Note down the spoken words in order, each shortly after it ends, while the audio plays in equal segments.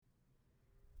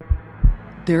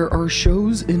There are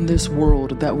shows in this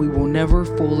world that we will never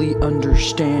fully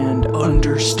understand,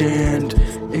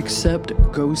 except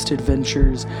Ghost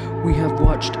Adventures. We have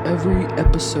watched every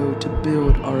episode to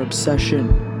build our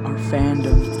obsession, our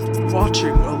fandom.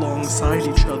 Watching alongside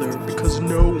each other because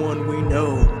no one we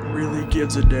know really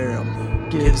gives a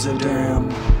damn.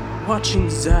 Watching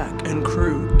Zach and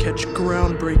crew catch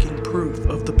groundbreaking proof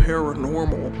of the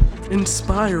paranormal,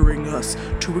 inspiring us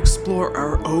to explore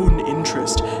our own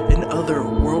interest in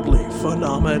otherworldly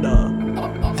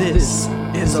phenomena. This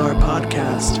is our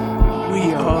podcast.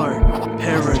 We are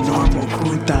Paranormal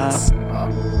Putas.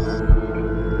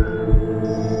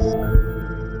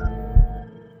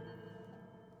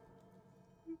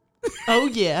 Oh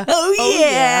yeah. Oh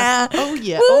yeah. Oh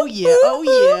yeah. Oh yeah. Oh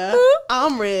yeah.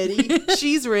 I'm ready.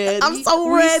 She's ready. I'm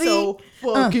so ready. We so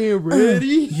fucking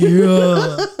ready.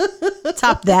 Yeah.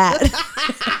 Top that.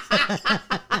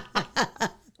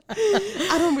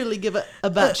 I don't really give a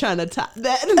about trying to top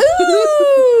that.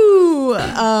 Ooh.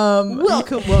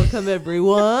 Welcome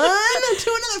everyone to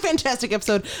another fantastic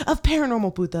episode of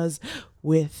Paranormal Putas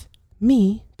with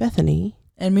me, Bethany.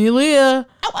 And me, Leah.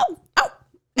 Ow, ow, ow.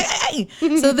 Hey.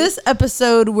 So this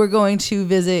episode, we're going to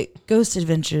visit Ghost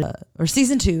Adventure, or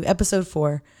Season 2, Episode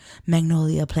 4,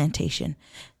 Magnolia Plantation,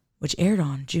 which aired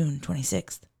on June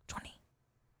 26th,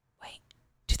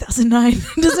 2009.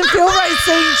 Doesn't feel right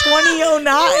saying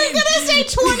 2009. We're gonna say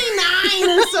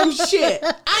 29 or some shit.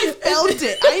 I felt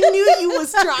it. I knew you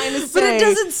was trying to say. But it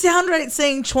doesn't sound right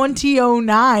saying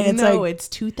 2009. It's no, like it's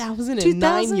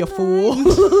 2009, you fool.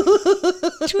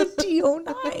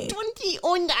 2009.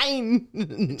 2009.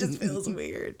 It just feels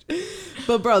weird.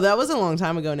 But bro, that was a long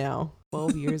time ago now.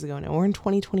 12 years ago now. We're in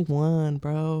 2021,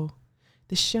 bro.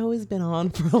 The show has been on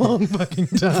for a long fucking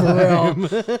time.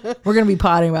 For real. We're going to be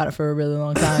potting about it for a really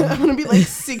long time. I'm going to be like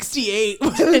 68.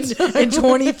 In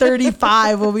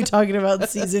 2035, we'll be talking about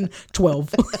season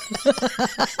 12.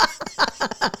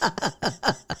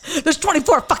 There's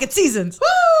 24 fucking seasons.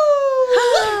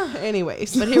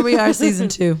 Anyways. But here we are, season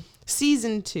 2.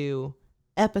 Season 2,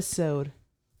 episode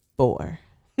 4.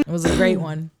 It was a great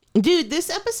one. Dude, this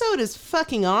episode is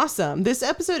fucking awesome. This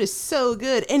episode is so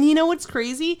good. And you know what's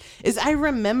crazy is I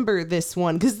remember this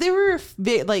one because there were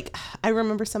like, I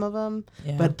remember some of them,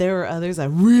 but there were others I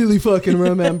really fucking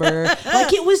remember.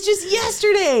 Like it was just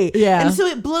yesterday. Yeah. And so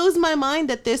it blows my mind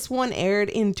that this one aired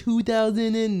in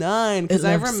 2009 because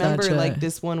I remember like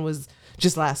this one was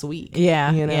just last week.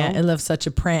 Yeah. You know? Yeah. It left such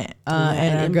a print in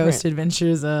our Ghost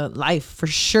Adventures life for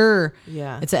sure.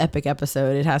 Yeah. It's an epic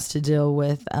episode. It has to deal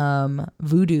with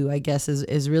voodoo, I guess,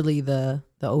 is really the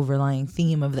overlying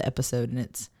theme of the episode. And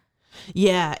it's.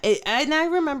 Yeah. And I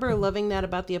remember loving that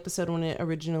about the episode when it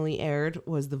originally aired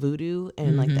was the voodoo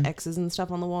and like the X's and stuff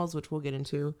on the walls, which we'll get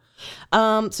into.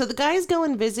 So the guys go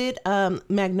and visit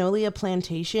Magnolia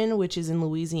Plantation, which is in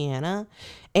Louisiana.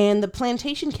 And the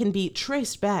plantation can be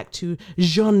traced back to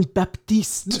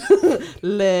Jean-Baptiste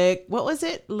what was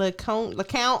it? LeCount?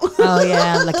 Oh,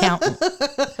 yeah, LeCount.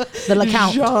 The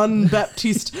LeCount.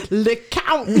 Jean-Baptiste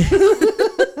LeCount.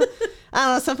 I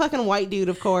don't know, some fucking white dude,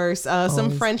 of course.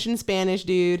 Some French and Spanish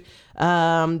dude.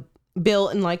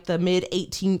 Built in like the mid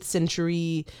 18th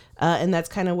century. And that's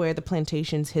kind of where the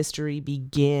plantation's history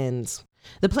begins.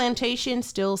 The plantation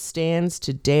still stands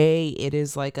today. It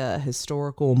is like a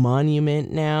historical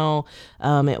monument now.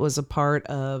 It was a part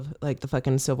of like the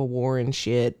fucking Civil War and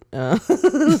shit. Well,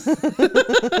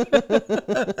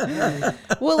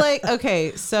 like,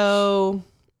 okay, so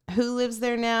who lives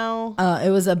there now?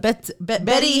 It was a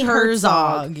Betty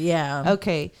Herzog. Yeah.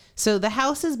 Okay, so the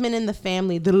house has been in the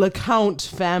family, the LeCount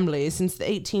family, since the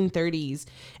 1830s.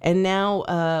 And now,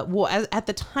 at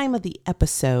the time of the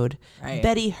episode, right,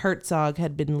 Betty Herzog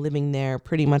had been living there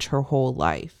pretty much her whole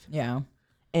life. Yeah.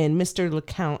 And Mr.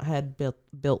 LeCount had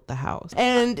built the house.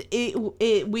 And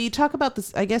we talk about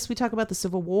this, I guess we talk about the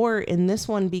Civil War in this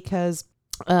one because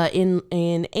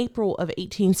in April of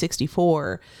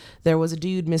 1864, there was a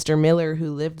dude, Mr. Miller,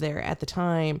 who lived there at the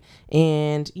time.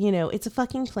 And, you know, it's a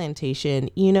fucking plantation.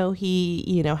 You know, he,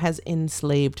 you know, has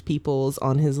enslaved peoples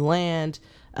on his land.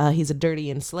 He's a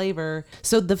dirty enslaver.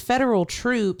 So the federal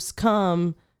troops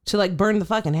come to like burn the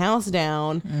fucking house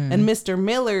down. And Mr.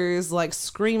 Miller's like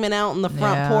screaming out in the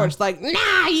front porch like,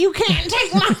 nah, you can't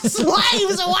take my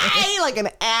slaves away, like an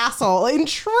asshole in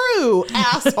true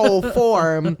asshole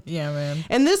form. Yeah, man.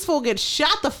 And this fool gets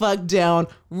shot the fuck down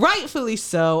rightfully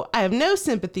so. I have no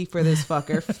sympathy for this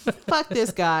fucker. Fuck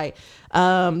this guy.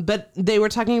 But they were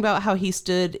talking about how he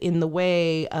stood in the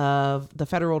way of the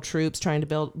federal troops trying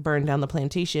to burn down the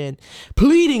plantation,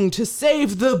 pleading to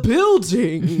save the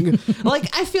building.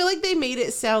 Like, I feel like they made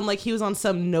it sound like he was on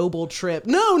some noble trip.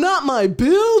 No, not my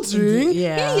building.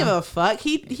 Yeah. He didn't give a fuck.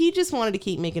 He just wanted to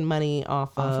keep making money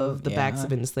off of the backs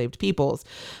of enslaved peoples.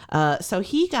 So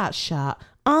he got shot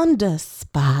on the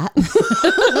spot.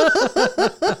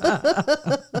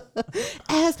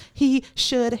 As he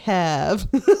should have.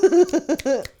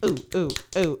 Ooh.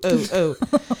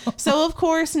 So, of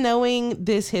course, knowing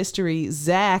this history,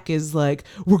 Zach is like,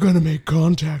 We're gonna make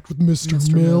contact with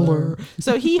Mr. Miller.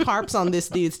 so he harps on this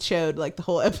dude's chode like the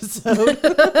whole episode.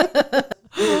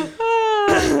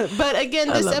 But again,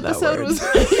 this episode was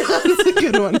it's a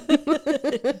good one.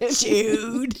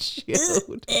 Chode.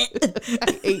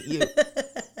 I hate you.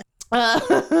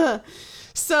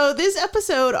 So this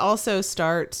episode also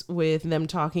starts with them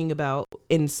talking about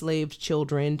enslaved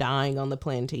children dying on the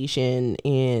plantation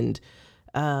and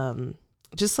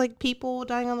just like people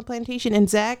dying on the plantation. And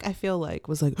Zach, I feel like,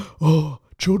 was like, Oh,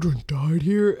 children died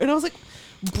here. and I was like,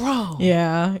 bro,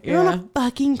 Yeah. you're on a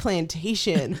fucking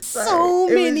plantation. So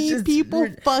many people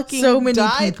fucking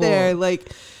died there.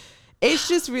 Like, it's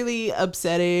just really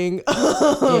upsetting.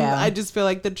 Yeah. I just feel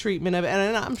like the treatment of it,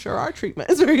 and I'm sure our treatment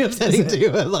is very upsetting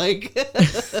too. But like,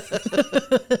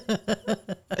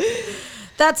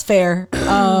 That's fair.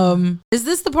 Is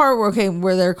this the part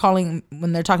where they're calling,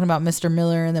 when they're talking about Mr.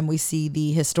 Miller and then we see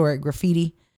the historic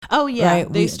graffiti? oh yeah,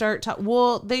 Right, they start talk.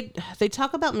 Well, they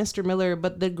talk about Mr. Miller,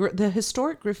 but the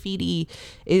historic graffiti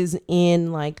is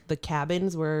in like the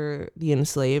cabins where the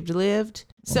enslaved lived.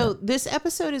 So this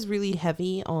episode is really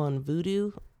heavy on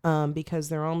voodoo, because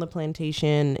they're on the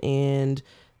plantation and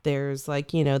there's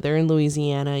like, you know, they're in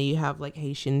Louisiana. You have like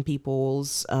Haitian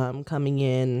peoples coming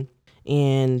in,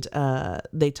 and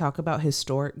they talk about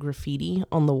historic graffiti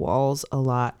on the walls a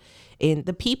lot. And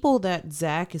the people that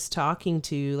Zach is talking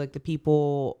to, like the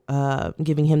people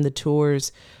giving him the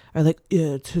tours, are like,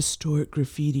 yeah, it's historic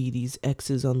graffiti, these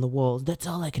X's on the walls. That's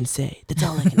all I can say. That's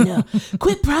all I can know.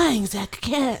 Quit prying, Zach.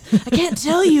 I can't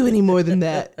tell you any more than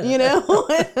that, you know?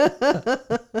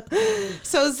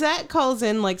 So Zach calls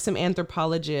in like some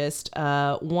anthropologists,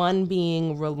 one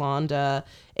being Rolanda,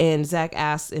 and Zach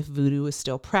asks if voodoo is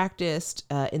still practiced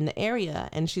in the area.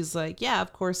 And she's like, yeah,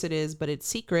 of course it is, but it's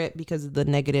secret because of the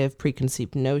negative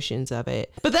preconceived notions of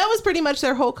it. But that was pretty much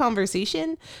their whole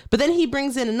conversation. But then he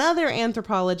brings in another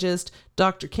anthropologist,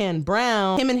 Dr. Ken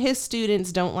Brown. Him and his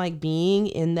students don't like being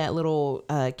in that little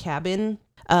cabin.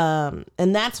 And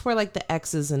that's where like the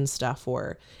X's and stuff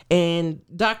were. And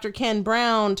Dr. Ken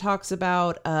Brown talks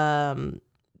about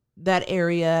that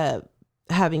area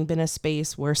having been a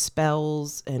space where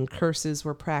spells and curses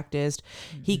were practiced.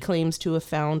 Mm-hmm. He claims to have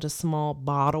found a small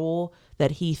bottle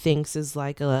that he thinks is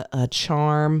like a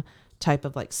charm type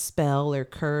of like spell or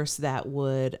curse that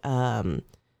would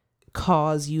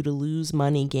cause you to lose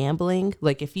money gambling.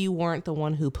 Like if you weren't the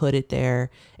one who put it there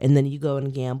and then you go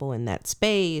and gamble in that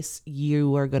space,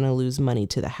 you are going to lose money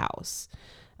to the house.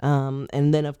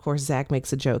 And then of course Zach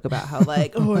makes a joke about how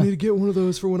like, Oh, I need to get one of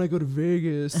those for when I go to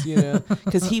Vegas, you know,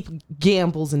 because he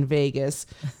gambles in Vegas.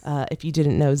 If you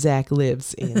didn't know, Zach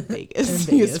lives in Vegas.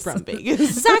 He is from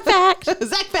Vegas. Zach fact.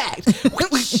 Zach fact.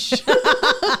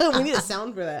 We need a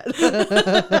sound for that.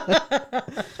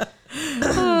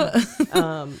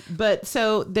 But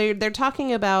so they're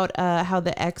talking about how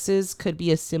the X's could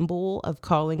be a symbol of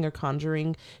calling or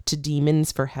conjuring to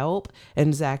demons for help,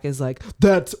 and Zach is like,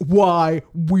 That's why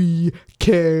we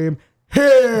came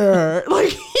here. like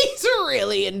he's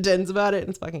really intense about it, and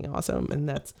it's fucking awesome, and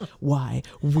that's why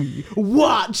we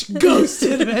watch Ghost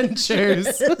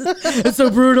Adventures. It's so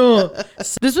brutal.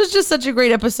 This was just such a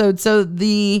great episode. So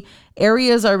the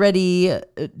area's already,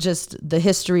 just the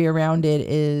history around it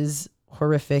is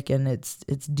horrific, and it's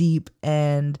deep,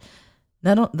 and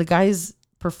the guys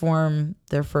perform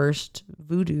their first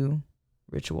voodoo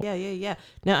ritual. Yeah.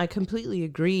 Now I completely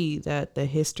agree that the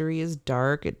history is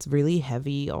dark. It's really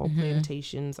heavy. All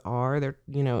plantations are. They're,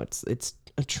 you know, it's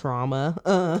a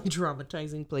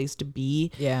traumatizing place to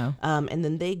be. Yeah. And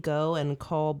then they go and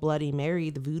call Bloody Mary,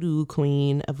 the voodoo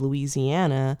queen of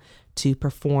Louisiana, to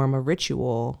perform a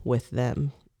ritual with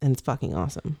them. And it's fucking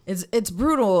awesome. It's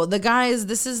brutal. The guys,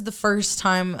 this is the first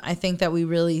time I think that we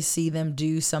really see them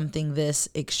do something this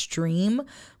extreme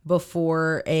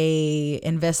before a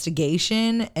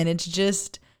investigation, and it's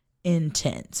just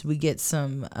intense. We get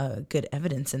some good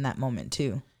evidence in that moment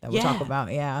too that we'll talk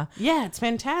about. Yeah, it's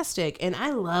fantastic, and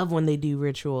I love when they do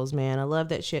rituals, man. I love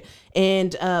that shit.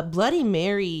 And Bloody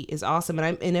Mary is awesome,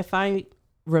 and if I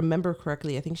remember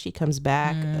correctly, I think she comes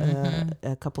back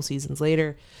a couple seasons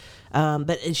later.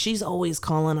 But she's always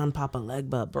calling on Papa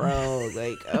Legba, bro.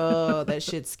 Like, oh, that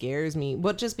shit scares me.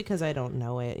 But just because I don't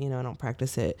know it, I don't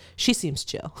practice it. She seems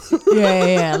chill.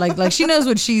 Yeah. Like she knows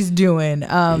what she's doing.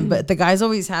 But the guys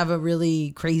always have a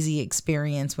really crazy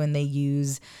experience when they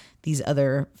use these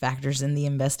other factors in the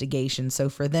investigation. So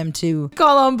for them to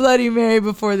call on Bloody Mary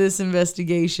before this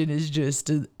investigation is just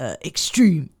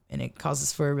extreme, and it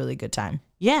causes for a really good time.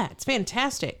 Yeah, it's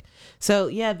fantastic. So,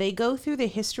 yeah, they go through the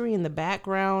history and the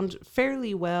background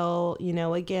fairly well.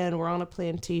 Again, we're on a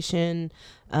plantation.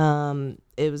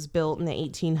 It was built in the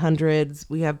 1800s.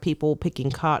 We have people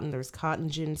picking cotton. There's cotton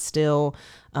gin still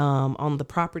on the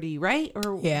property, right?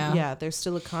 Yeah, there's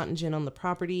still a cotton gin on the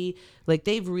property. Like,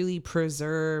 they've really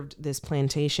preserved this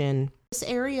plantation. This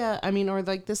area,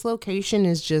 this location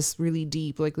is just really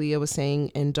deep, like Leah was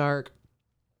saying, and dark.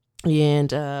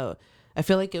 And I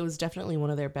feel like it was definitely one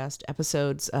of their best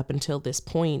episodes up until this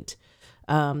point.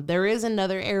 There is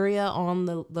another area on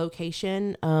the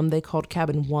location they called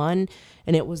Cabin 1,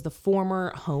 and it was the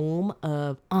former home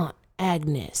of Aunt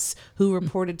Agnes, who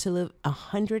reported to live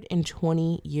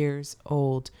 120 years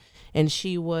old. And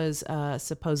she was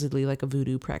supposedly like a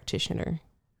voodoo practitioner.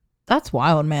 That's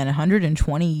wild, man.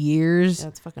 120 years.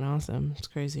 That's fucking awesome. It's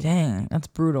crazy. Dang, that's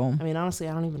brutal. Honestly,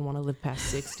 I don't even want to live past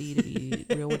 60 to be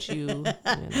real with you.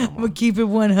 We'll keep it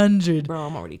 100. Bro,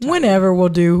 I'm already tired. Whenever will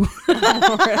do.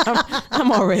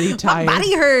 I'm already tired. My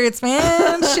body hurts,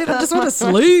 man. Shit, I just want to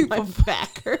sleep. My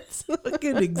back hurts.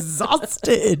 Fucking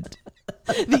exhausted.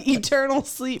 The eternal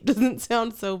sleep doesn't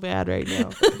sound so bad right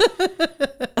now.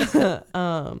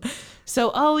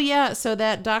 So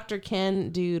that Dr.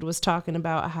 Ken dude was talking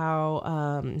about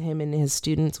how him and his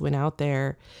students went out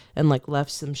there and like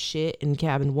left some shit in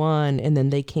Cabin 1, and then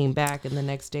they came back, and the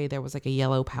next day there was like a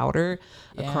yellow powder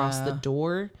across the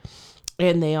door.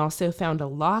 And they also found a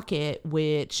locket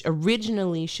which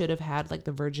originally should have had like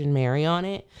the Virgin Mary on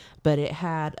it, but it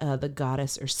had the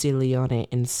goddess Ursula on it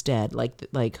instead.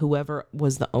 Like whoever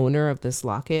was the owner of this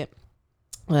locket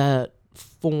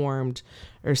formed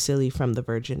Ursula from the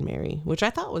Virgin Mary, which I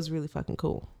thought was really fucking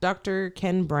cool. Dr.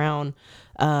 Ken Brown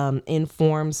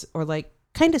informs or like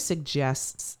kind of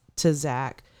suggests to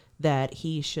Zach that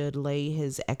he should lay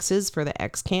his X's for the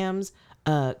X cams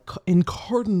in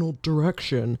cardinal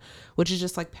direction, which is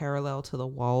just like parallel to the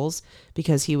walls,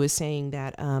 because he was saying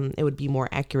that it would be more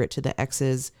accurate to the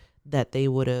X's that they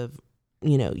would have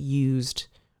used,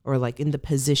 or like in the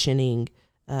positioning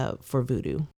for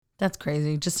voodoo. That's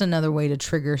crazy. Just another way to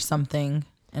trigger something.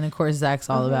 And of course, Zach's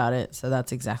all about it. So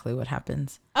that's exactly what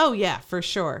happens. Oh, yeah, for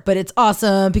sure. But it's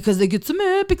awesome because they get some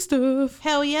epic stuff.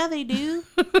 Hell yeah, they do.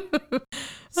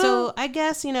 So I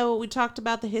guess, we talked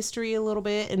about the history a little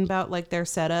bit and about like their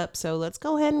setup. So let's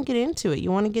go ahead and get into it.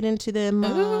 You want to get into them?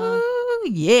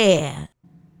 Yeah.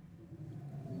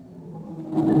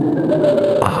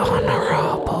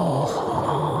 Honorable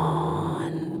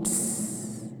haunts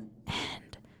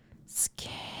and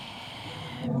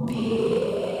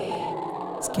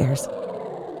scares.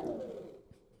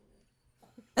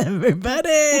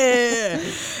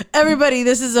 Everybody,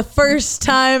 this is the first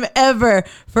time ever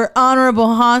for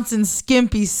Honorable Haunts and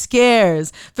Skimpy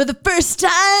Scares. For the first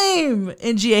time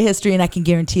in GA history, and I can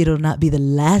guarantee it'll not be the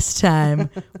last time,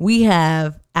 we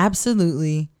have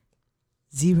absolutely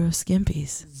zero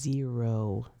skimpies.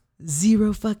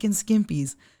 Zero fucking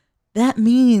skimpies. That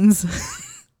means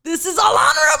this is all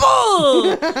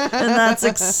honorable, and that's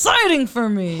exciting for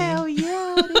me. Hell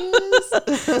yeah, it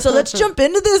is. So let's jump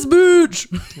into this, bitch.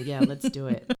 Yeah, let's do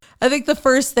it. I think the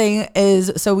first thing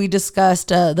is, so we discussed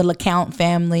the LeCount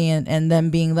family and them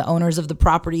being the owners of the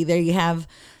property. There you have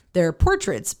their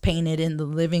portraits painted in the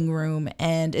living room,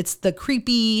 and it's the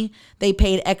creepy, they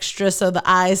paid extra so the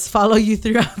eyes follow you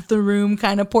throughout the room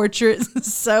kind of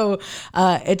portraits. So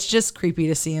it's just creepy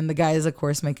to see. And the guys, of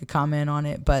course, make a comment on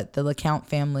it, but the LeCount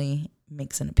family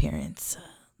makes an appearance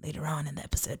later on in the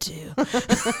episode too.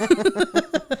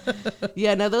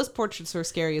 Yeah, no, those portraits were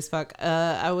scary as fuck.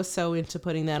 I was so into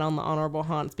putting that on the honorable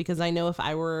haunts because I know if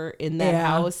I were in that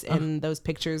house and those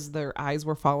pictures, their eyes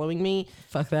were following me.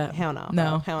 Fuck that. Hell no.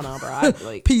 No. Hell no, bro. I'd,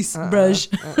 like, peace, brush.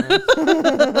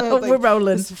 We're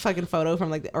rolling. This fucking photo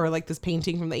from like this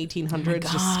painting from the 1800s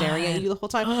just staring at you the whole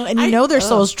time. And their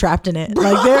soul's trapped in it.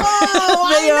 Like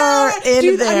they are in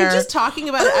Dude, there. I'm just talking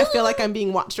about it. I feel like I'm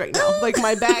being watched right now. Like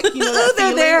my back, that they're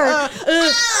feeling. there.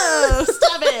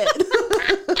 Stop it.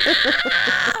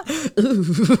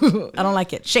 I don't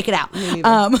like it. Shake it out.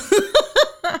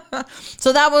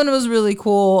 So that one was really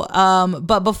cool.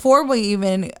 But before we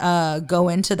even go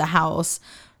into the house,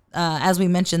 as we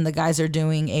mentioned, the guys are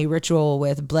doing a ritual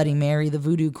with Bloody Mary, the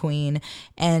voodoo queen,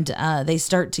 and they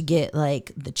start to get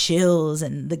like the chills,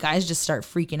 and the guys just start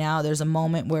freaking out. There's a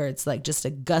moment where it's like just a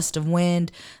gust of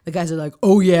wind. The guys are like,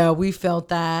 oh yeah, we felt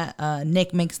that.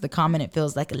 Nick makes the comment, it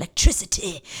feels like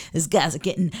electricity. These guys are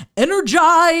getting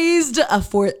energized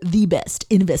for the best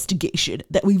investigation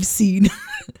that we've seen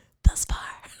thus far.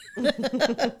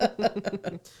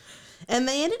 And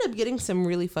they ended up getting some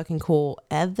really fucking cool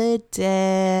evidence.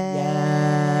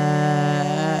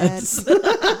 Yes. Do you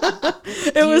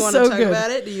want to talk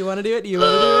about it? Do you want to do it? Do you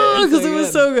want to do it? Because it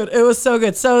was so good. It was so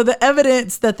good. So the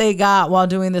evidence that they got while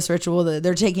doing this ritual,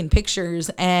 they're taking pictures,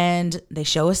 and they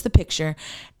show us the picture,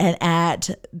 and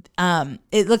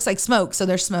it looks like smoke. So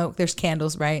there's smoke, there's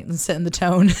candles, right? And setting the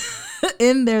tone.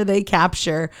 In there, they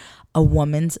capture a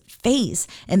woman's face,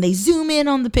 and they zoom in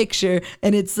on the picture,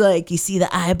 and it's like you see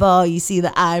the eyeball, you see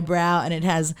the eyebrow, and it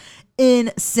has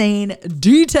insane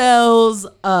details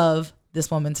of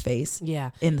this woman's face.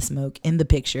 Yeah. In the smoke, in the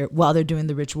picture, while they're doing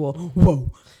the ritual.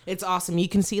 Whoa. It's awesome. You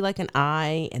can see like an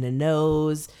eye and a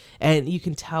nose, and you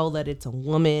can tell that it's a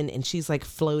woman, and she's like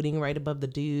floating right above the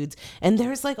dudes. And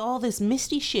there's like all this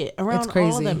misty shit around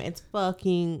all of them. It's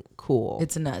fucking cool.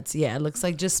 It's nuts. Yeah. It looks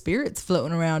like just spirits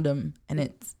floating around them, and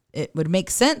it would make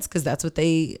sense because that's what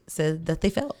they said that they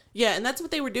felt. Yeah, and that's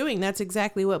what they were doing. That's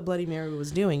exactly what Bloody Mary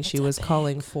was doing. She was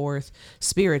calling forth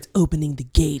spirits, opening the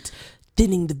gate,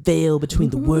 thinning the veil between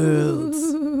the worlds.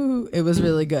 It was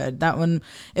really good. That one,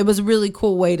 it was a really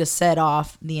cool way to set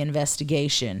off the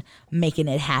investigation, making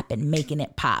it happen, making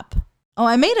it pop. Oh,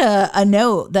 I made a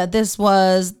note that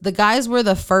the guys were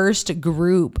the first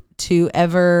group to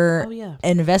ever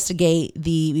investigate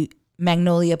the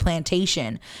Magnolia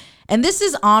Plantation. And this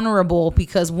is honorable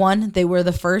because, one, they were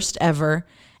the first ever.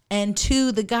 And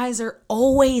two, the guys are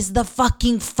always the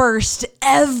fucking first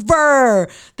ever.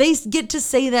 They get to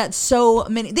say that so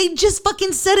many. They just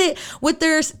fucking said it with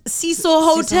their Cecil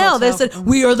Hotel. They said,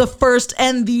 we are the first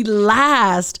and the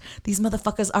last. These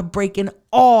motherfuckers are breaking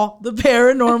all the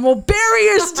paranormal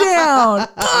barriers down.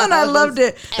 Oh, and I loved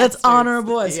it. That's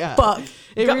honorable as fuck.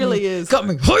 It really is. Got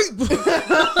me hype.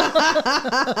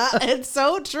 It's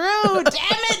so true.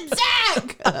 Damn it,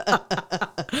 Zach.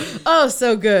 Oh,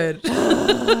 so good.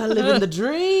 Living the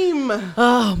dream.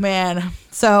 Oh, man.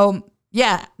 So,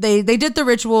 yeah, they did the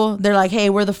ritual. They're like, hey,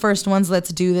 we're the first ones. Let's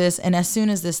do this. And as soon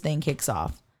as this thing kicks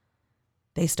off,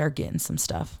 they start getting some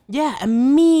stuff. Yeah,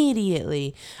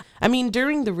 immediately. I mean,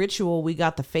 during the ritual, we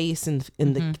got the face in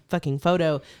the fucking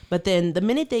photo. But then the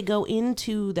minute they go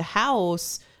into the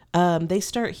house, they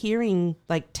start hearing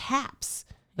like taps.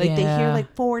 Like they hear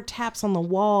like 4 taps on the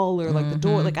wall or like the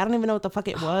door. Like I don't even know what the fuck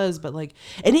it was, but like,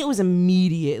 and it was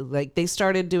immediate. Like they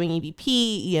started doing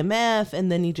EVP, EMF,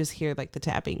 and then you just hear like the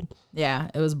tapping. Yeah,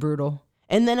 it was brutal.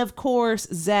 And then of course,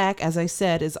 Zach, as I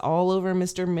said, is all over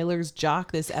Mr. Miller's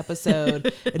jock this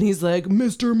episode. And he's like,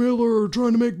 Mr. Miller,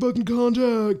 trying to make fucking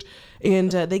contact.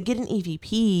 And they get an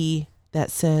EVP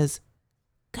that says,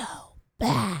 go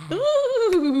back.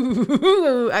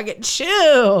 Ooh, I get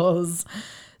chills.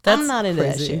 I'm not into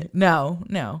that shit. No.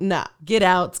 Nah. Get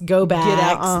outs, go back. Get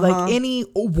out, Like any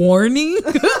warning.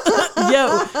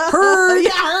 Yo,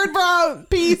 heard, bro.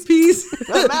 Peace.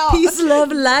 I'm out. Peace,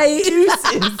 love, light.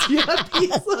 Deuces. Yeah,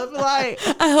 peace, love, light.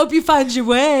 I hope you find your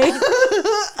way.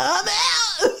 I'm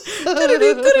out.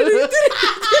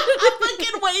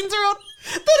 Fucking Wayne's World.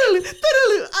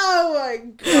 Oh my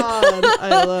God.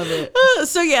 I love it.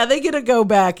 So yeah, they get to go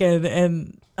back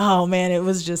and oh man, it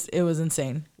was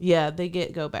insane. Yeah, they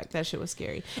go back. That shit was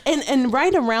scary. And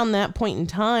right around that point in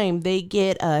time, they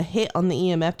get a hit on the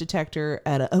EMF detector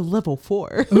at a level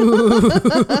 4.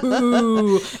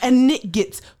 And Nick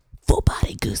gets full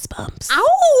body goosebumps.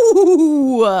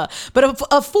 Ow! But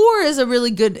a 4 is a really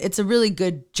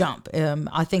good jump.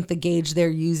 I think the gauge they're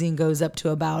using goes up to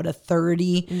about a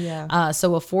 30. Yeah.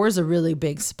 So a 4 is a really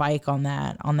big spike on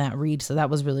that read. So that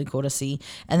was really cool to see.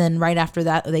 And then right after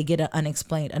that, they get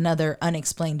another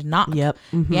unexplained knock. Yep.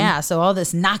 Mm-hmm. Yeah. So all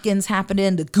this knocking's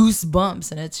happening, the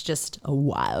goosebumps, and it's just a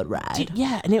wild ride. Dude,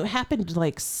 yeah, and it happened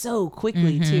like so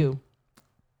quickly too.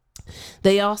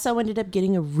 They also ended up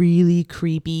getting a really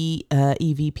creepy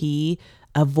EVP,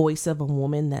 a voice of a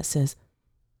woman that says,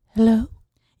 hello.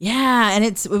 Yeah, and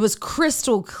it was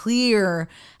crystal clear.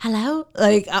 Hello?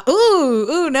 Like,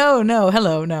 no,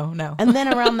 hello, no. And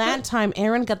then around that time,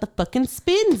 Aaron got the fucking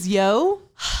spins, yo.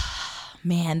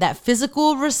 Man, that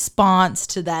physical response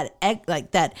to that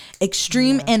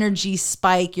extreme energy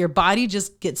spike, your body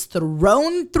just gets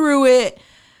thrown through it.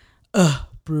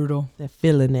 brutal. They're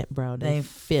feeling it, bro. They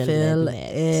feeling feel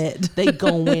it. They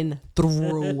going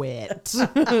through it.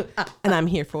 And I'm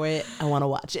here for it. I want to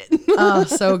watch it. Oh,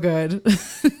 so good.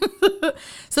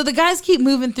 So the guys keep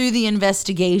moving through the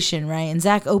investigation, right? And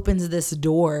Zach opens this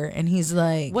door and he's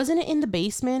like, Wasn't it in the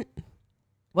basement?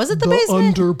 was it the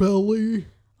basement? Underbelly.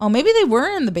 Oh, maybe they were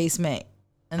in the basement.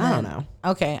 And I don't then- know.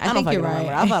 Okay, I don't think you're fucking right.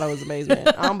 remember. I thought it was a basement.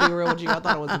 I'm gonna be real with you. I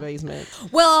thought it was a basement.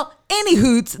 Well, any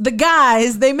hoots, the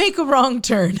guys, they make a wrong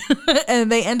turn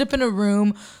and they end up in a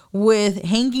room with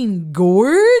hanging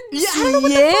gourds. Yeah, I don't know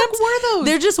what the fuck were those?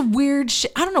 They're just weird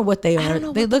shit. I don't know what they are. don't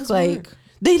know They what look those like were.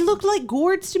 They look like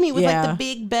gourds to me with like Yeah. the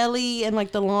big belly and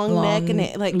like the long Long, neck and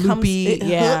it like loopy, comes, it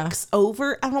yeah. hooks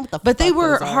over. I don't know what the but they fuck were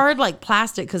those are. hard like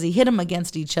plastic because he hit them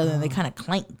against each other and they kind of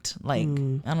clanked. Like I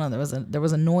don't know, there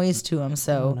was a noise to them.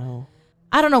 So No.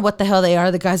 I don't know what the hell they are.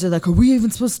 The guys are like, are we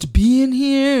even supposed to be in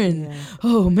here? And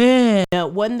oh man, Now,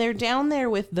 when they're down there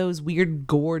with those weird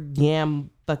gourd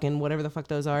yam fucking whatever the fuck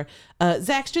those are,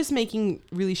 Zach's just making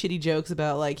really shitty jokes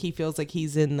about like he feels like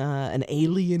he's in an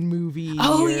alien movie.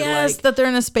 oh or, yes, like, that they're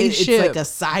in a spaceship. It's like a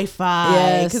sci-fi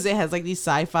Yes. because it has like these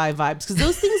sci-fi vibes because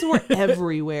those things were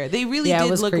everywhere. They really Yeah, it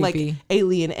did was look creepy. like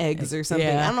alien eggs or something.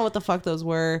 Yeah. I don't know what the fuck those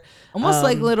were. Almost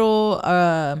like little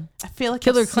I feel like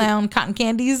killer I've seen- clown cotton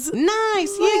candies.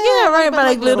 Nice, Yeah, right, but but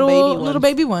like little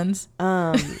baby ones.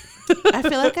 ones. I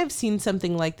feel like I've seen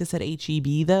something like this at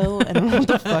HEB though. I don't know what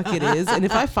the fuck it is, and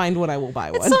if I find one, I will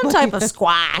buy one. Some type of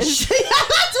squash. Yeah,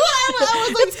 that's what I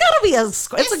was like. It's gotta be a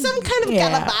squash. It's some kind of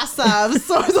yeah. calabasa of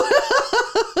sorts.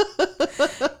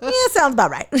 Yeah, sounds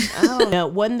about right. I don't know.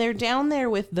 When they're down there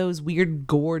with those weird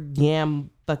gourd yam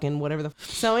fucking whatever the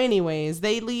so anyways,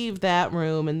 they leave that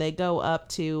room and they go up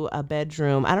to a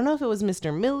bedroom. I don't know if it was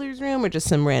Mr. Miller's room or just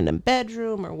some random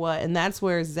bedroom or what, and that's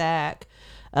where Zach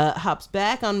hops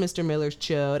back on Mr. Miller's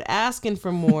chode asking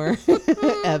for more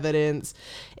evidence,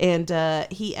 and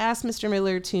he asked Mr.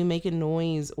 Miller to make a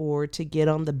noise or to get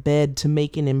on the bed to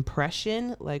make an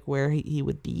impression like where he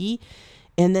would be,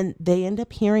 and then they end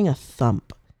up hearing a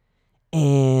thump.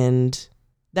 And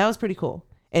that was pretty cool.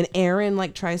 And Aaron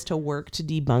like tries to work to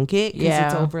debunk it because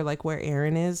it's Yeah. over like where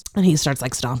Aaron is. And he starts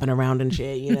like stomping around and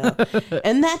shit, you know.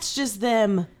 And that's just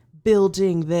them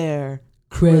building their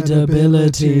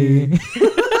Credibility.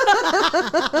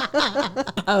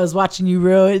 I was watching you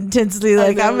real intensely.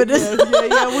 Like I'm gonna,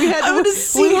 yeah. We had I'm gonna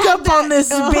sync up on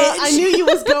this bitch. I knew you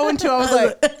was going to. I was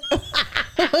like,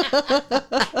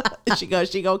 she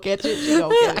go catch it. She go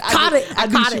catch it. Caught it. I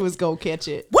knew caught she it. was gonna catch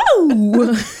it.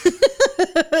 Woo!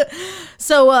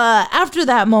 So after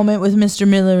that moment with Mr.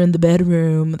 Miller in the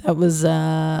bedroom, that was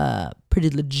pretty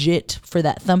legit for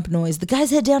that thump noise. The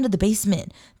guys head down to the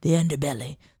basement, the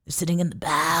underbelly. They're sitting in the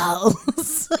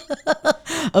bowels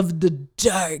of the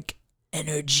dark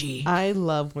energy. I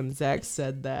love when Zach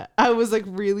said that. I was like,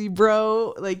 really,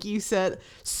 bro? Like you said,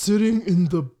 Sitting in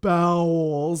the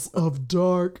bowels of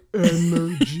dark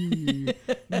energy.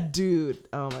 dude.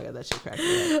 Oh my god, that shit cracked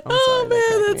me up. I'm Oh sorry, that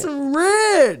man, cracked that's me up.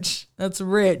 rich. That's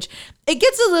rich. It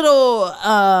gets a little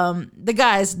the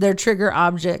guys, their trigger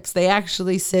objects, they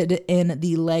actually sit in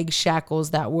the leg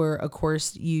shackles that were of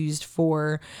course used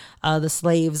for the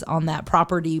slaves on that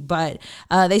property, but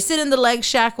they sit in the leg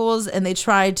shackles and they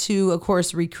try to of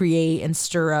course recreate and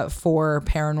stir up for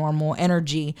paranormal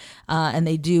energy, and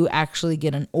they do actually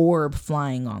get an orb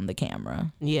flying on the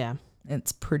camera. Yeah.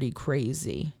 It's pretty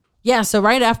crazy. Yeah, so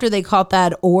right after they caught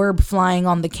that orb flying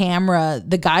on the camera,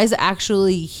 the guys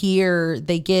actually hear,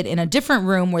 they get in a different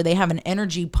room where they have an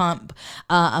energy pump,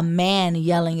 a man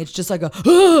yelling. It's just like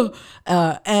a,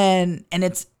 and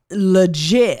it's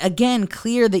legit. Again,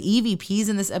 clear. The EVPs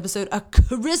in this episode are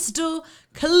crystal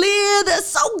clear. They're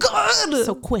so good.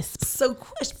 So crisp. So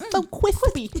crisp. So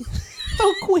crispy.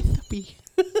 So crispy.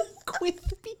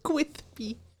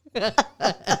 Crispy.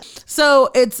 So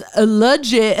it's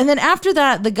legit. And then after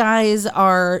that, the guys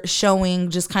are showing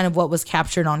just kind of what was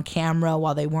captured on camera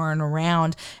while they weren't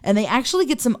around. And they actually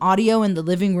get some audio in the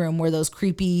living room where those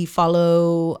creepy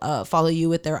follow you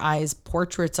with their eyes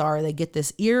portraits are. They get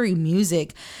this eerie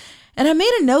music. And I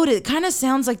made a note, it kind of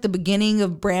sounds like the beginning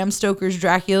of Bram Stoker's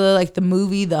Dracula, like the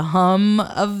movie, the hum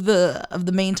of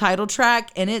the main title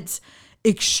track. And it's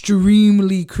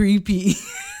extremely creepy.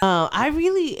 I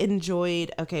really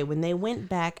enjoyed, when they went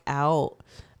back out,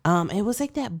 it was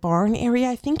like that barn area.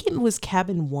 I think it was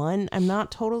cabin 1. I'm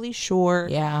not totally sure.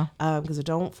 Yeah. Because I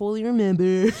don't fully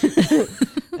remember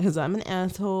because I'm an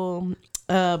asshole.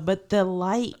 But the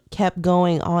light kept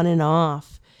going on and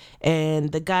off.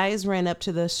 And the guys ran up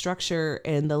to the structure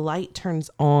and the light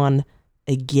turns on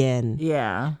again.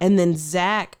 Yeah. And then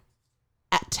Zach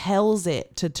tells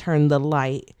it to turn the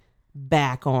light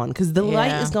back on because the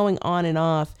light is going on and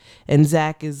off, and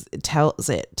Zach tells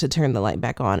it to turn the light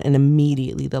back on, and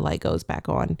immediately the light goes back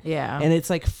on. Yeah. And it's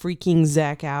like freaking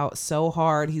Zach out so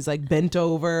hard. He's like bent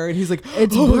over and he's like,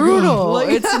 it's brutal. Like,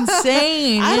 it's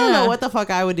insane. I don't know what the fuck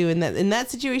I would do in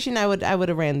that situation. I would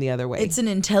have ran the other way. It's an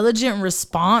intelligent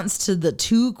response to the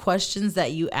 2 questions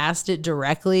that you asked it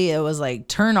directly. It was like,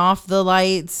 turn off the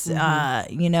lights,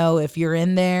 if you're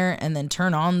in there, and then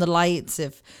turn on the lights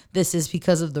if this is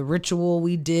because of the ritual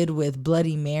we did with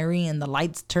Bloody Mary and the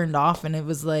lights turned off. And it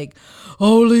was like,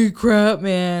 holy crap,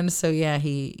 man. So yeah,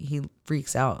 he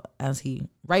freaks out, as he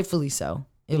rightfully so.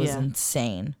 It was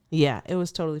insane. Yeah, it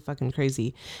was totally fucking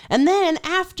crazy. And then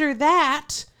after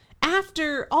that,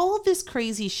 after all of this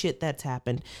crazy shit that's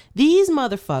happened, these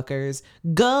motherfuckers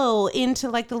go into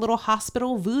like the little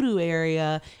hospital voodoo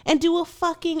area and do a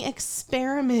fucking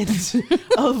experiment,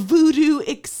 a voodoo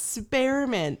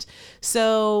experiment.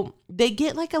 So they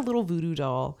get like a little voodoo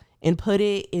doll and put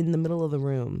it in the middle of the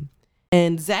room.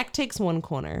 And Zach takes one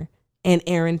corner and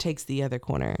Aaron takes the other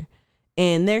corner.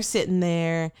 And they're sitting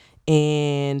there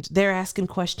and they're asking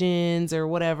questions or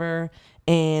whatever.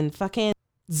 And fucking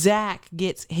Zach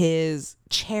gets his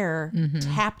chair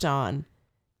tapped on,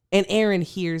 and Aaron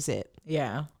hears it.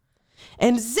 Yeah.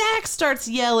 And Zach starts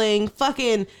yelling,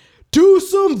 fucking, do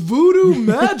some voodoo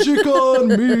magic on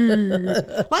me.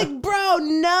 like, bro,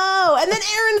 no. And then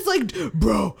Aaron's like,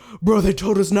 Bro, they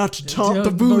told us not to taunt the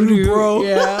voodoo, bro.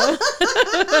 Yeah. and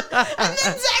then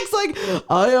Zach's like,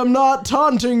 I am not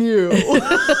taunting you.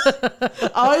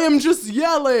 I am just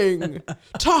yelling,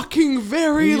 talking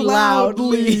very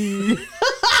loudly.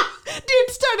 Dude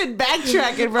started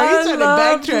backtracking, bro. He started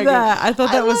backtracking. That. I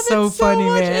thought that was so funny,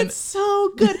 much. man. It's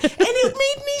so good. And it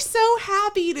made me so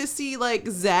happy to see like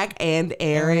Zach and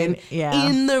Aaron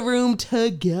in the room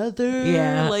together.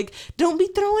 Yeah. Like, don't be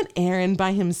throwing Aaron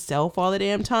by himself all the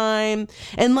damn time.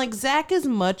 And like Zach is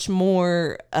much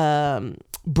more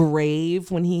brave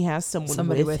when he has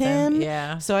somebody with him.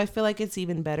 Yeah. So I feel like it's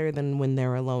even better than when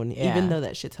they're alone, even though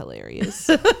that shit's hilarious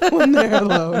when they're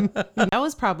alone. That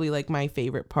was probably like my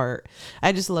favorite part.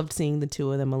 I just loved seeing the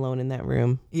 2 of them alone in that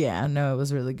room. Yeah, no, it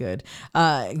was really good.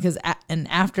 Because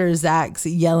after Zach's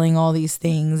yelling all these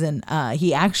things, and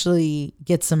he actually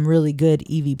gets some really good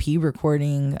EVP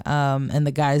recording, and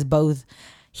the guys both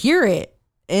hear it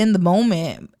in the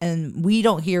moment, and we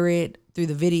don't hear it through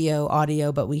the video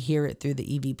audio, but we hear it through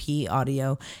the EVP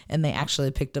audio, and they actually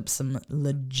picked up some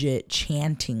legit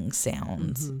chanting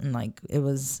sounds, and like it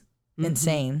was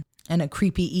insane. And a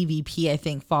creepy EVP, I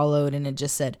think, followed, and it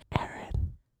just said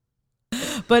Aaron.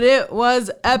 But it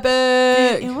was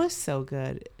epic. Dude, it was so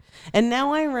good. And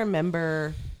now I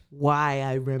remember why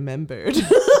I remembered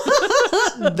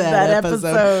that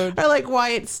episode. Or like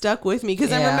why it stuck with me.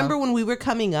 Because I remember when we were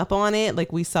coming up on it,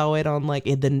 like we saw it on like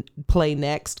in the play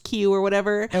next queue or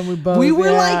whatever. And we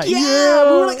were like, we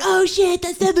were like, oh shit,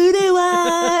 that's the voodoo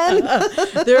one.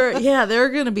 There are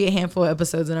going to be a handful of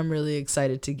episodes that I'm really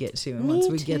excited to get to. And once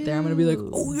we get there, I'm going to be like,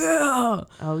 oh yeah.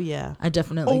 Oh yeah. I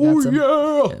definitely got some.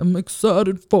 Yeah, I'm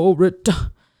excited for it.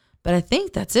 But I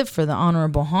think that's it for the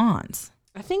honorable haunts.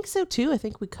 I think so too. I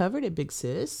think we covered it, big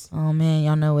sis. Oh man,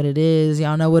 y'all know what it is.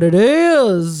 Y'all know what it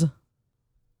is.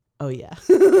 Oh yeah.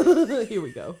 Here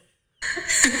we go.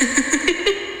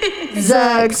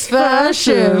 Zach's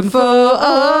fashion for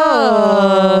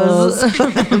us.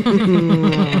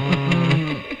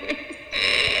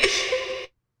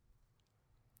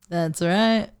 That's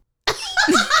right.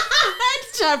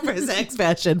 It's time for Zach's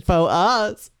fashion for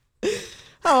us.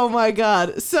 Oh my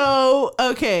god. So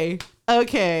okay.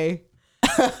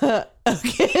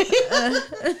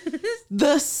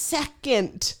 The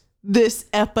second this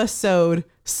episode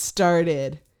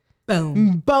started,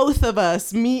 Boom. both of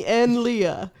us, me and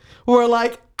Leah, were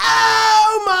like,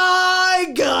 oh my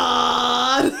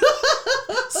god.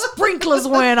 Sprinklers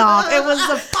went off. It was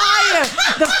the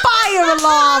fire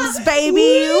alarms,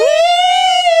 baby. Woo!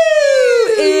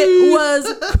 It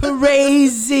was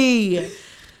crazy.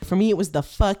 For me, it was the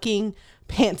fucking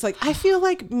pants. Like, I feel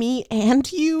like me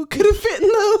and you could have fit in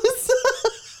those.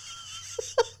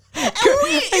 And we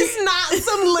is not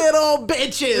some little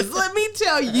bitches. Let me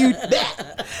tell you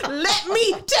that. I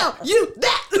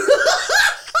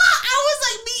was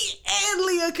like, me and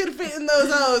Leah could fit in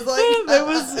those hoes.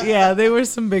 Like, They were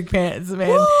some big pants, man.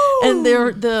 Woo! And they're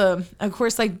of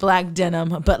course, like black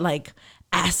denim, but like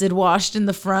acid washed in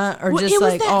the front, or Well, just it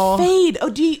was like that all fade.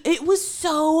 Oh, it was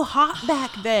so hot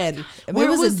back then. It where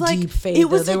was a like, deep fade, it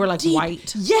was though. They a were, like, deep-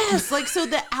 white. Yes, like so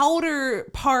the outer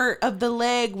part of the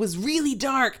leg was really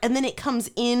dark, and then it comes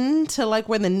into like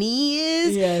where the knee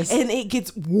is, Yes. and it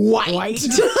gets white.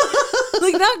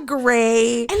 like not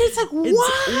gray. And it's like,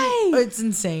 why? It's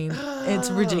insane. It's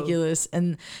ridiculous.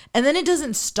 And then it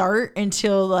doesn't start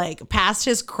until like past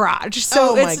his crotch.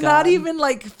 So Oh my it's not God. even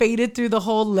like faded through the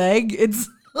whole leg. It's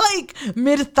like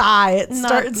mid thigh. It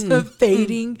starts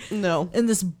fading. No. And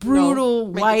this brutal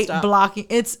Make it white stop. blocking.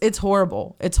 It's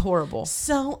horrible. It's horrible.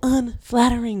 So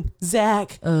unflattering,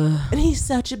 Zach. And he's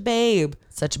such a babe.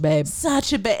 Such a babe.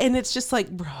 Such a babe. And it's just like,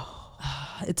 bro.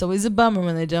 It's always a bummer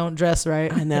when they don't dress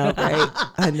right. I know, right?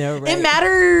 I know, right? It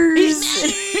matters.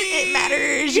 It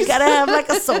matters. You gotta have like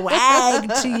a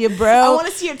swag to you, bro. I want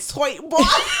to see a toy boy.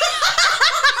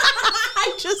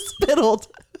 I just spittled.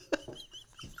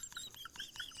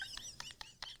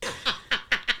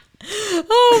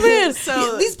 Oh man,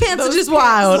 So these pants are those just pants-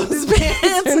 wild. those These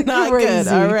pants are are not crazy. good.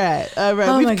 All right.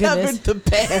 Oh We've my covered goodness. the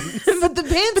pants. But the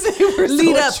pants They were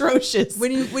lead so up. atrocious.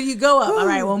 When you go up, all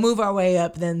right, we'll move our way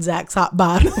up. Then Zach's hot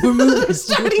bottom. We're moving.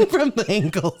 Starting from the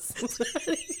ankles.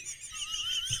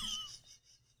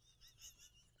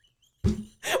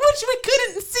 Which we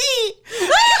couldn't see.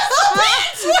 The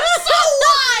pants were so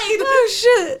wide. Oh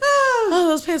shit! Oh,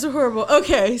 those pants are horrible.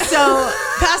 Okay, so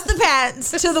past the pants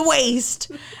to the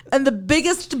waist, and the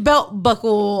biggest belt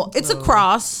buckle. It's a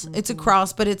cross. It's a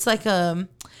cross, but it's like a.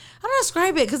 I don't know how to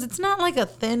describe it because it's not like a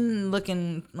thin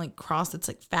looking like cross. It's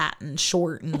like fat and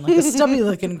short and like a stubby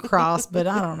looking cross. But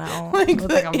I don't know, Like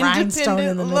with like the a rhinestone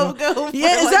in the middle. Independent logo for,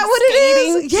 Yeah, is like, that what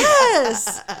skating? it is?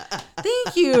 Yes.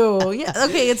 Thank you. Yeah.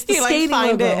 Okay, it's the You like skating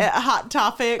find logo. it at Hot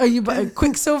Topic. Are you a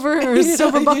Quicksilver or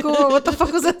Silver Buckle or what the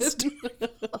fuck was that?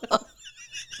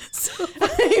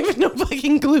 I have no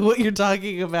fucking clue what you're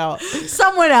talking about.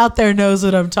 Someone out there knows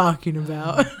what I'm talking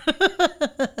about.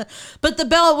 But the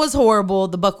belt was horrible.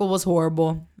 The buckle was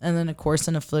horrible. And then, of course,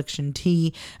 an affliction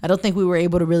tee. I don't think we were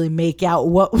able to really make out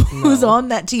what was on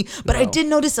that tee. But I did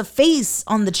notice a face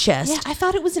on the chest. Yeah, I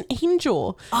thought it was an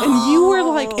angel. And you were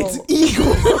like, it's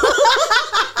eagle.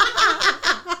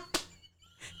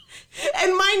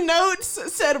 And my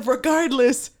notes said,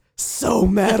 regardless, so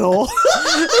metal.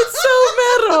 It's so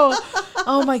metal.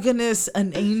 Oh, my goodness.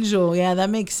 An angel. Yeah, that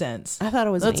makes sense. I thought it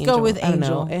was Let's an go angel. with I don't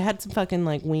know. angel. It had some fucking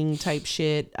like wing type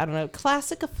shit. I don't know.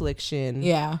 Classic affliction.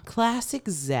 Yeah. Classic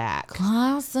Zach.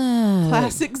 Classic.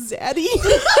 Classic Zaddy.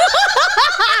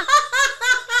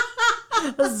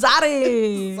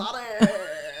 Zaddy.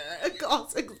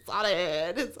 Classic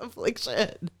Zaddy. It's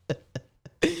affliction.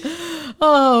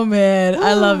 Oh, man.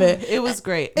 I love it. It was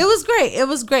great. It was great. It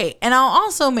was great. And I'll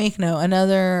also make note,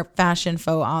 another fashion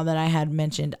faux pas that I had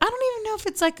mentioned. I don't even know if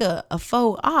it's like a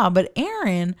faux pas, but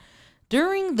Aaron,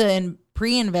 during the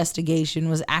pre-investigation,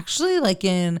 was actually like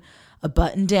in a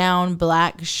button-down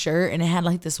black shirt, and it had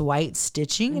like this white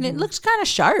stitching, and it looked kind of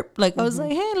sharp. Like I was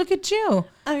like, hey, look at you.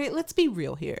 All right, let's be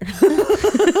real here.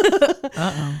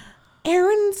 Uh-oh.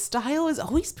 Aaron's style is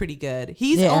always pretty good.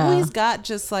 He's Yeah. always got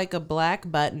just like a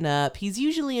black button up. He's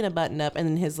usually in a button up and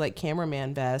then his like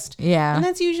cameraman vest. Yeah. And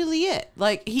that's usually it.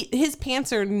 Like his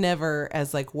pants are never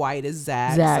as like white as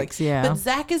Zach's. Zach's, like, yeah. But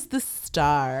Zach is the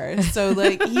star. So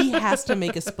like he has to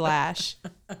make a splash.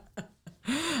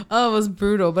 Oh, it was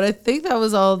brutal. But I think that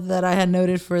was all that I had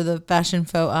noted for the fashion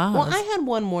faux pas. Well, I had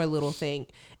one more little thing.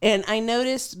 And I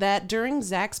noticed that during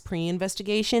Zach's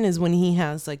pre-investigation is when he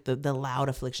has like the loud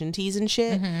affliction tees and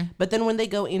shit. But then when they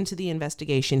go into the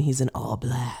investigation, he's in all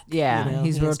black. Yeah,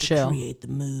 he's He real has to chill. create the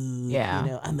mood. Yeah.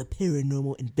 You know, I'm a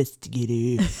paranormal investigator.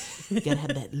 You gotta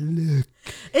have that look.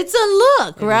 It's a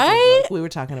look, right? We were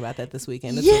talking about that this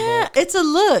weekend. It's a Yeah, look. it's a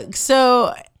look.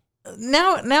 So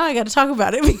now I got to talk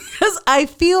about it because I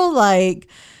feel like,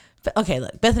 okay,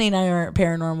 look, Bethany and I aren't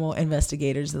paranormal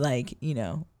investigators, like, you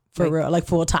know, for real, like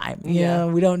full time. You know,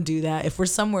 we don't do that. If we're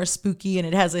somewhere spooky and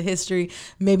it has a history,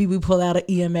 maybe we pull out an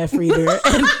EMF reader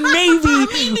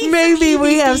and maybe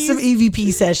we have some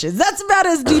EVP sessions. That's about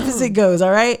as deep as it goes.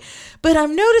 All right. But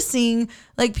I'm noticing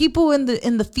like people in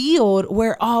the field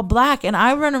wear all black, and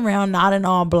I run around not in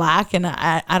all black, and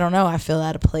I don't know. I feel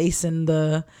out of place in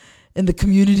the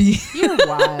community. You're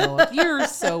wild. You're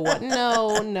so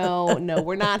wild. No.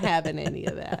 We're not having any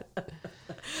of that.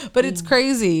 But it's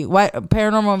crazy. Why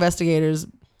paranormal investigators?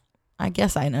 I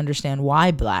guess I understand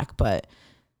why black, but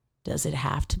does it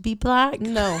have to be black?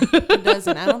 No, it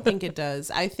doesn't. I don't think it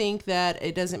does. I think that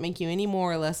it doesn't make you any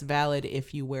more or less valid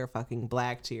if you wear fucking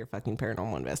black to your fucking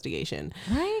paranormal investigation.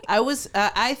 Right?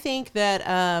 I think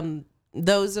that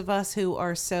those of us who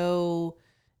are so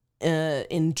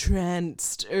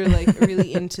entranced or like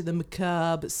really into the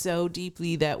macabre so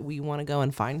deeply that we want to go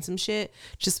and find some shit.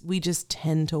 We just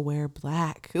tend to wear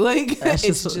black. Like That's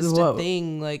it's just- just whoa. a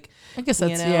thing. Like I guess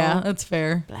that's, you know, yeah, that's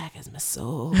fair. black is my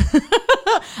soul.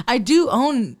 I do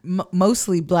own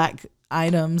mostly black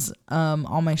items.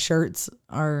 All my shirts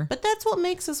are. But that's what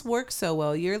makes us work so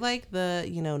well. You're like the,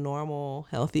 normal,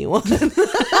 healthy one.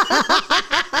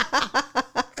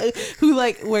 Who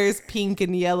like wears pink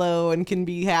and yellow and can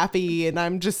be happy, and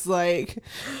I'm just like,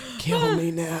 kill me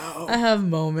now. I have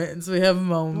moments. We have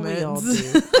We all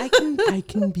moments. do. I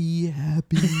can be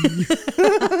happy.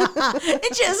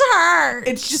 It just hurts.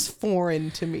 It's just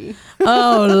foreign to me.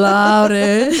 Oh,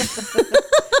 Lordy.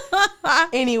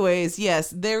 Anyways, yes,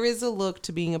 there is a look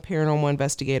to being a paranormal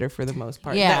investigator for the most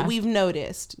part. Yeah. That we've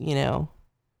noticed, Yeah,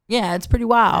 it's pretty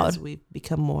wild. as we've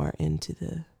become more into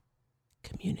the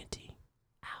community.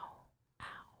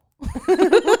 I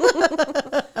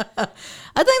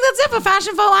think that's it for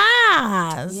Fashion for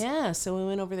Eyes. Yeah, so we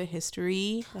went over the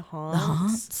history, the haunts,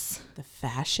 haunts. the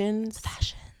fashions.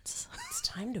 Fashions. It's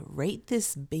time to rate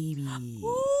this baby.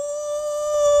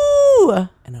 Ooh.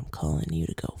 And I'm calling you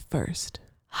to go first.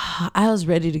 I was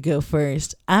ready to go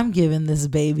first. I'm giving this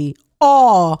baby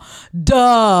all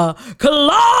the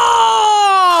claws.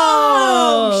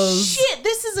 Oh, shit.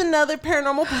 This is another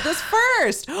Paranormal Putas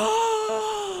first.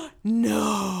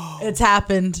 No. It's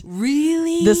happened.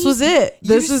 Really? This was it.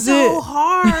 This You're was so it.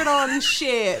 hard on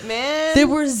shit, man. There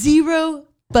were 0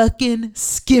 fucking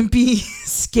skimpy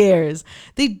scares.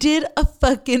 They did a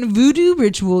fucking voodoo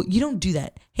ritual. You don't do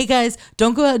that. Hey guys,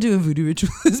 don't go out doing voodoo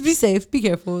rituals. Be safe. Be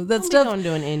careful. That stuff. Don't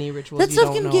doing any rituals. That you stuff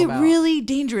don't can know get about. really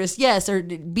dangerous. Yes, or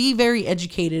be very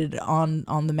educated on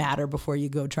the matter before you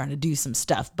go trying to do some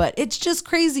stuff. But it's just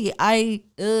crazy.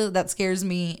 That scares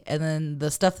me. And then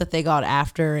the stuff that they got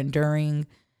after and during,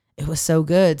 it was so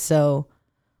good. So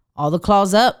all the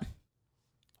claws up.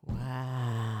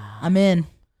 Wow. I'm in.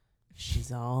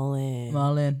 She's all in. I'm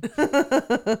all in.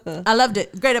 I loved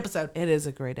it. Great episode. It is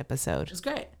a great episode. It's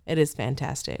great. It is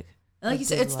fantastic. Like I you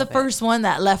said, did it's the love it. first one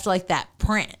that left like that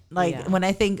print. Like Yeah. when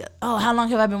I think, oh, how long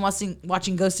have I been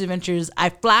watching Ghost Adventures? I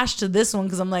flashed to this one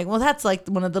because I'm like, well, that's like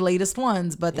one of the latest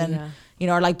ones. But then,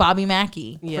 or like Bobby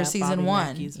Mackey for season Bobby 1.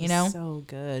 Mackey's You was know, so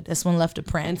good. this one left a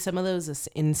print. And some of those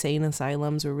insane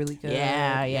asylums were really good.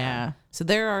 Yeah. So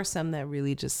there are some that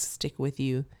really just stick with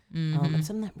you, and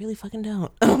some that really fucking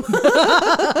don't.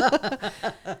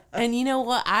 And you know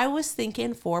what? I was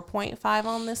thinking 4.5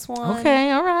 on this one.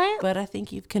 Okay, all right. But I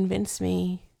think you've convinced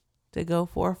me to go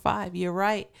 4 or 5. You're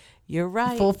right. You're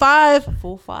right. Full 5.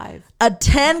 Full 5. A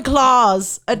 10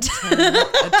 claws. A 10.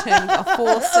 A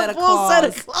full set of full claws. set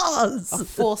of claws. A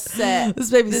full set. This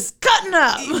baby's cutting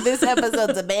up. This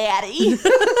episode's a baddie.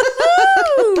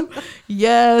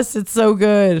 Yes, it's so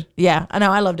good. Yeah, I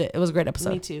know. I loved it. It was a great episode.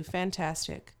 Me too.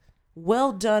 Fantastic.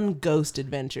 Well done, Ghost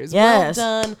Adventures. Yes.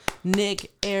 Well done, Nick,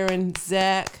 Aaron,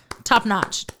 Zach. Top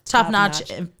notch. Top notch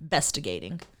Top-notch.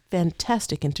 investigating.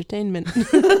 Fantastic entertainment.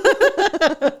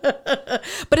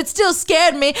 But it still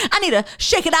scared me. I need to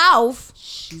shake it off.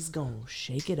 She's gonna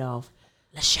shake it off.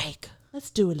 Let's shake. Let's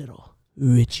do a little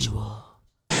ritual.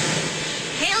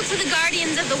 Hail to the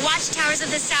guardians of the watchtowers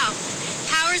of the south,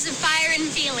 powers of fire and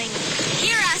feeling.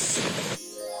 Hear us!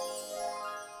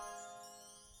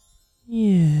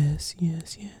 Yes,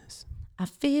 yes, yes. I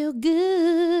feel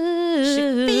good.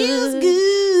 She feels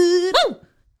good. Woo!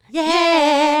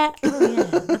 Yeah. Oh, yeah.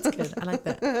 That's good. I like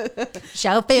that.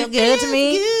 Shall feel good to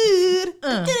me. Good.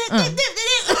 Give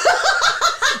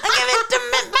it to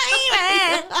me,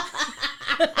 baby.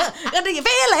 Do you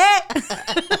feel it?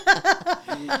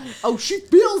 Oh, she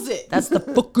feels it. That's the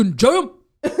fucking jump.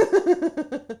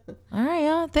 All right,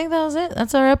 y'all. I think that was it.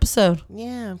 That's our episode.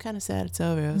 Yeah, I'm kind of sad it's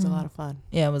over. It was a lot of fun.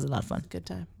 Yeah, it was a lot of fun. Good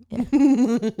time.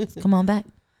 Come on back.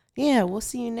 Yeah, we'll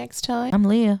see you next time. I'm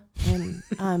Leah. And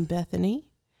I'm Bethany.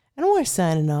 And we're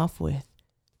signing off with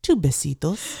 2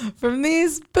 besitos. From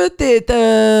these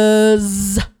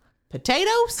potatoes.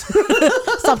 Potatoes?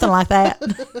 Something like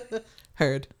that.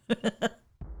 Heard.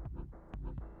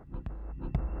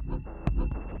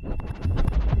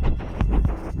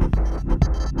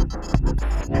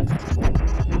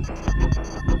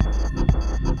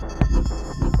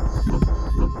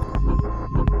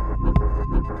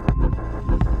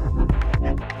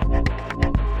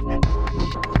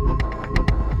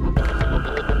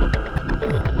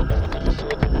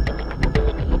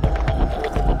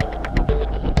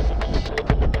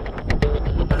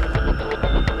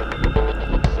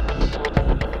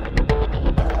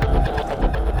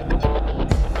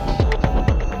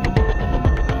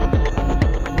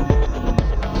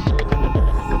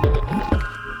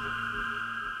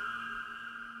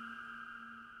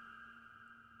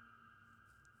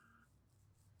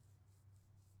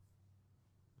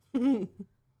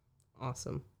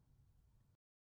 Awesome.